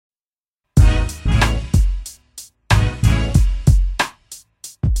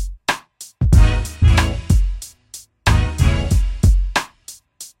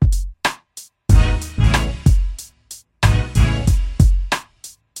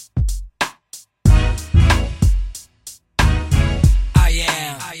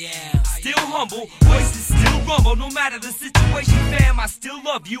So no matter the situation, fam, I still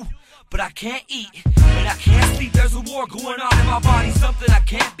love you. But I can't eat, and I can't sleep. There's a war going on in my body, something I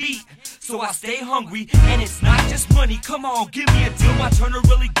can't beat. So I stay hungry, and it's not just money. Come on, give me a deal, my turn to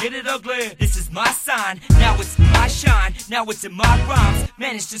really get it ugly. This is my sign, now it's my shine. Now it's in my rhymes,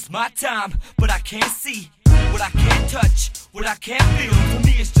 man, it's just my time. But I can't see what I can't touch, what I can't feel. For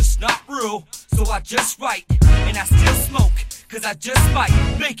me, it's just not real. So I just write, and I still smoke, cause I just might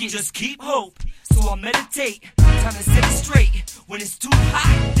make it. Just keep hope, so I meditate. Time to set it straight. When it's too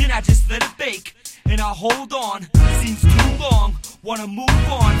hot, then I just let it bake. And I hold on, seems too long. Wanna move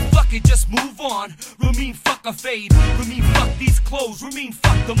on, fuck it, just move on. Ramin, fuck a fade. Ramin, fuck these clothes. Ramin,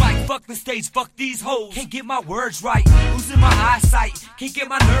 fuck the mic, fuck the stage, fuck these hoes. Can't get my words right, losing my eyesight. Can't get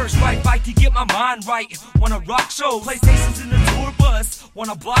my nerves right, fight to get my mind right. Wanna rock shows, PlayStations in the tour bus.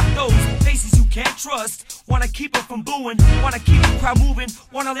 Wanna block those faces you can't trust. Wanna keep it from booing, wanna keep the crowd moving.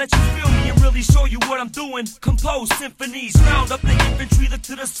 Wanna let you feel me and really show you what I'm doing. Compose symphonies, round up the infantry. Look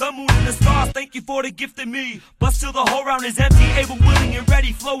to the sun, moon, and the stars. Thank you for the gift of me. But still the whole round is empty. Able, willing, and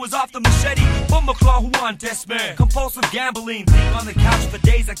ready. Flow is off the machete. Bummerclaw, who on test man? Compulsive gambling. Think on the couch for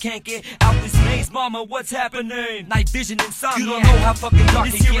days. I can't get out this maze. Mama, what's happening? Night vision, insomnia. You don't know how fucking dark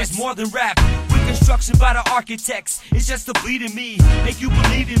this here is more than rap. With construction by the architects. It's just a bleed in me. Make you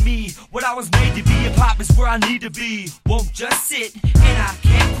believe in me. What I was made to be. Hip hop is where I need to be. Won't just sit, and I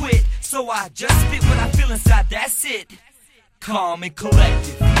can't quit. So I just spit what I feel inside. That's it. Calm and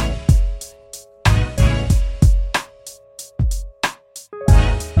collected.